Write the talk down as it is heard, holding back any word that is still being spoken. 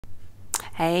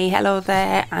Hey, hello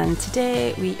there, and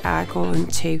today we are going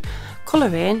to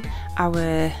colour in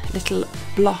our little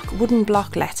wooden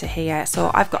block letter here.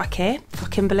 So I've got a K for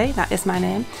Kimberley, that is my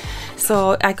name.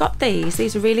 So I got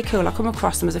these are really cool. I come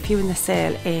across them, there's a few in the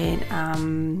sale in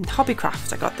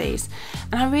Hobbycraft. I got these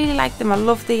and I really like them. I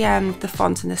love the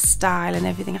font and the style and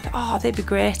everything. I thought, oh, they'd be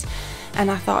great. And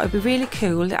I thought it'd be really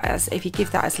cool as if you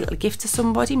give that as a little gift to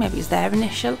somebody, maybe it's their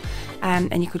initial,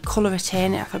 and you could colour it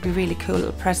in. I thought it'd be a really cool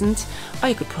little present. Or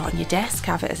you could put it on your desk,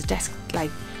 have it as a desk, like,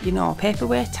 you know,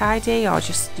 paperweight, tidy, or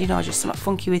just, you know, just something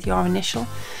funky with your initial.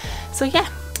 So yeah,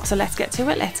 so let's get to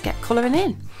it, let's get colouring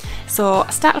in. So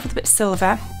I start off with a bit of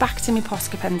silver, back to my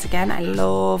Posca pens again. I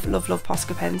love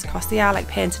Posca pens because they are like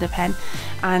painting a pen,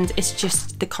 and it's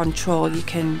just the control. You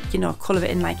can, you know, colour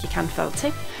it in like you can felt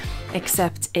tip,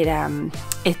 except you can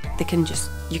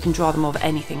draw them over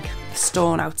anything,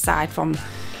 stone outside from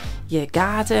your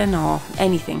garden or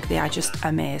anything. They are just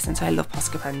amazing. So I love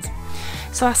Posca pens.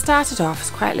 So I started off, it's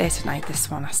quite late at night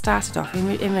this one, I started off in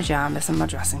my pyjamas and my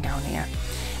dressing gown here,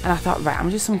 and I thought, right, I'm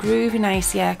gonna do some groovy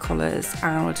nice colours,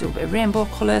 and I'll do a bit of rainbow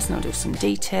colours, and I'll do some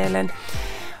detailing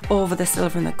over the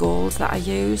silver and the gold that I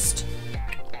used.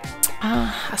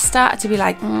 I started to be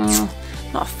like, not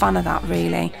a fan of that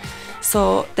really.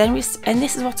 So then and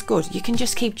this is what's good, you can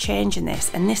just keep changing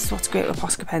this, and this is what's great with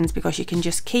Posca pens, because you can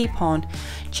just keep on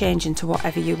changing to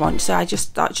whatever you want. So I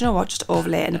just thought, you know what, just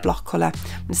overlay it in a block colour. I'm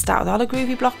going to start with all the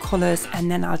groovy block colours,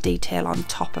 and then I'll detail on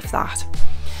top of that.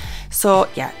 So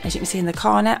yeah, as you can see in the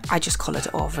corner, I just coloured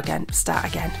it over again, start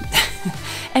again.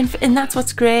 and that's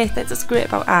what's great, that's what's great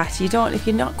about art. You don't, if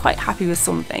you're not quite happy with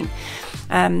something,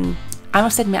 I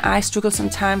must admit I struggle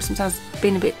sometimes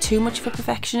being a bit too much of a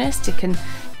perfectionist, it can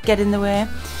get in the way.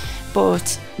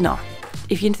 But no,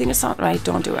 if you think it's not right,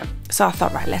 don't do it. So I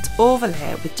thought, right, let's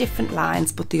overlay it with different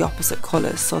lines but the opposite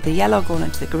colours. So the yellow going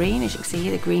into the green, as you can see,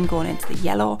 the green going into the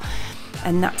yellow,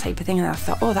 and that type of thing. And I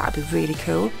thought, oh, that would be really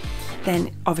cool.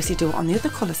 Then obviously do it on the other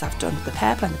colours I've done, the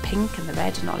purple and the pink and the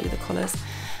red and all the other colours.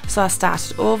 So I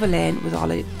started overlaying with all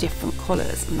the different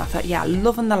colours, and I thought, yeah,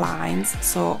 loving the lines,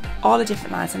 so all the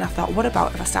different lines. And I thought, what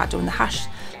about if I start doing the hash,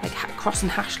 like crossing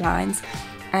hash lines,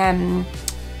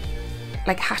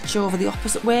 like hatch over the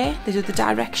opposite way, they do the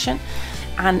direction,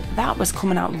 and that was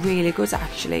coming out really good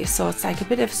actually. So it's like a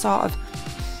bit of sort of,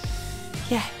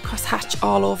 yeah, cross hatch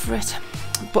all over it,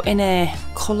 but in a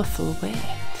colourful way.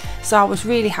 So I was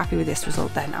really happy with this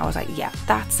result then. I was like, yeah,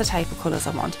 that's the type of colours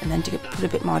I want, and then to put a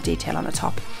bit more detail on the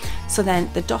top. So then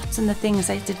the dots and the things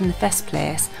I did in the first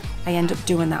place, I end up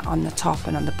doing that on the top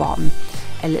and on the bottom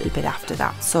a little bit after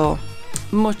that. So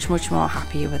much more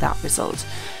happier with that result.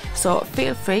 So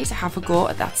feel free to have a go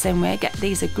at that same way.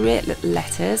 These are great little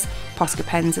letters, Posca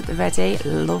pens at the ready,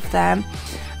 love them.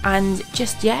 And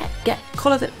just, yeah,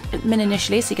 colour them in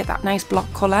initially, so you get that nice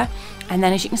block colour. And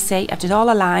then as you can see, I did all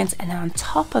the lines, and then on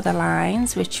top of the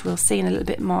lines, which we'll see in a little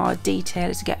bit more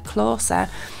detail to get closer,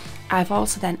 I've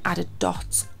also then added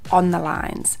dots on the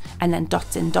lines, and then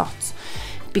dots in dots,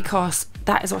 because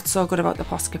that is what's so good about the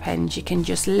Posca pens. You can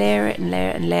just layer it and layer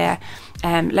it and layer,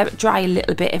 let it dry a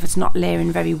little bit if it's not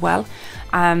layering very well,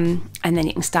 and then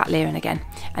you can start layering again.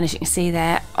 And as you can see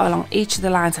there, along each of the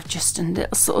lines I've just done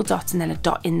little subtle dots and then a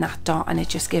dot in that dot, and it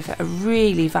just gives it a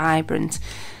really vibrant,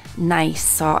 nice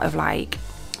sort of like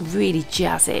really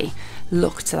jazzy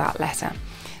look to that letter.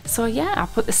 So yeah, I'll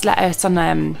put this letter, it's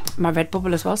on my red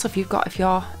bubble as well, so if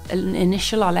your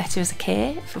initial or letter is a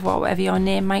K, for whatever your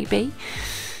name might be.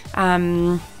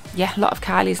 Yeah, a lot of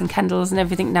Kylies and Kendalls and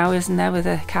everything now, isn't there, with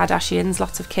the Kardashians,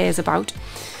 lots of K's about,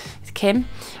 with Kim,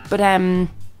 but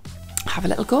have a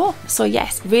little go. So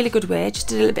yes, really good way, just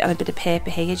did a little bit on a bit of paper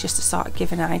here just to sort of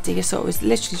give an idea. So it was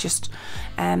literally just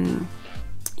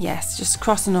yes, just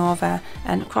crossing over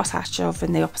and cross hatch over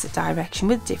in the opposite direction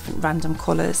with different random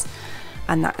colours.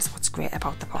 And that is what's great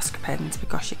about the Posca pens,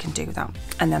 because you can do that.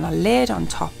 And then I laid on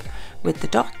top with the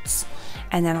dots,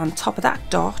 and then on top of that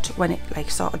dot, when it like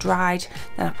sort of dried,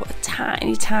 then I put a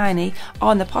tiny,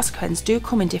 on the Posca pens do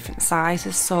come in different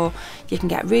sizes, so you can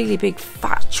get really big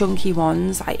fat chunky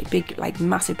ones, like big, like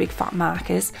massive big fat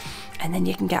markers, and then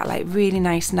you can get like really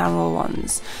nice narrow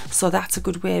ones. So that's a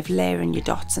good way of layering your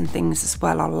dots and things as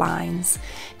well, or lines,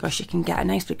 because you can get a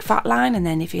nice big fat line, and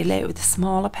then if you lay it with a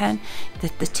smaller pen,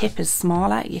 the tip is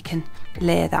smaller, you can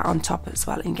layer that on top as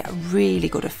well and get a really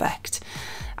good effect.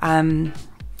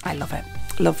 I love it,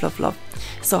 love.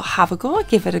 So have a go,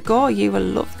 give it a go, you will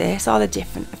love this, all the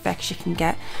different effects you can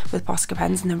get with Posca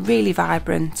pens, and they're really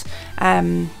vibrant.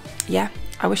 Yeah,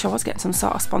 I wish I was getting some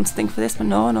sort of sponsor thing for this, but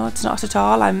no, it's not at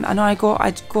all. I know I'd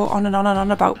go on and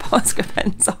on about Posca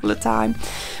pens all the time,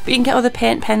 but you can get other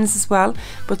paint pens as well.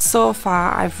 But so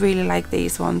far I've really liked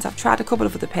these ones. I've tried a couple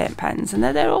of other paint pens and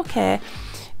they're okay,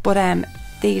 but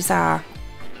these are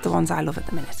the ones I love at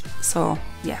the minute. So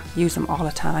yeah, use them all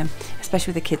the time,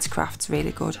 especially with the kids' crafts,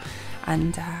 really good.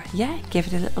 And yeah, give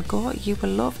it a little go, you will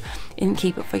love. You can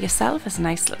keep it for yourself as a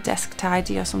nice little desk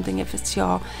tidy or something if it's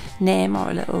your name, or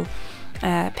a little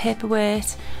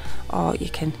paperweight, or you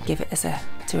can give it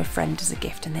to a friend as a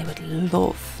gift, and they would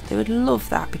love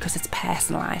that, because it's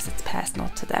personalised, it's personal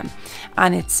to them,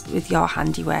 and it's with your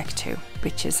handiwork too,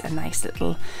 which is a nice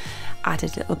little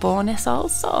added little bonus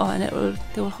also, and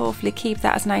they will hopefully keep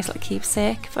that as a nice little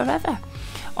keepsake forever.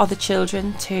 Or the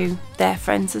children to their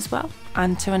friends as well,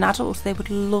 and to an adult, they would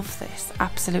love this,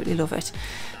 absolutely love it.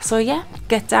 So yeah,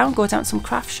 go down to some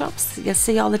craft shops, you'll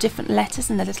see all the different letters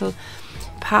in the little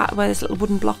part where there's little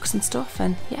wooden blocks and stuff,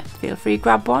 and yeah, feel free to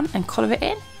grab one and colour it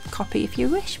in, copy if you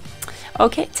wish.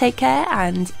 Okay, take care,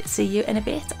 and see you in a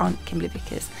bit on Kimberley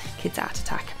Vickers Kids Art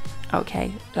Attack.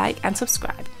 Okay, like and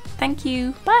subscribe. Thank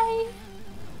you, bye.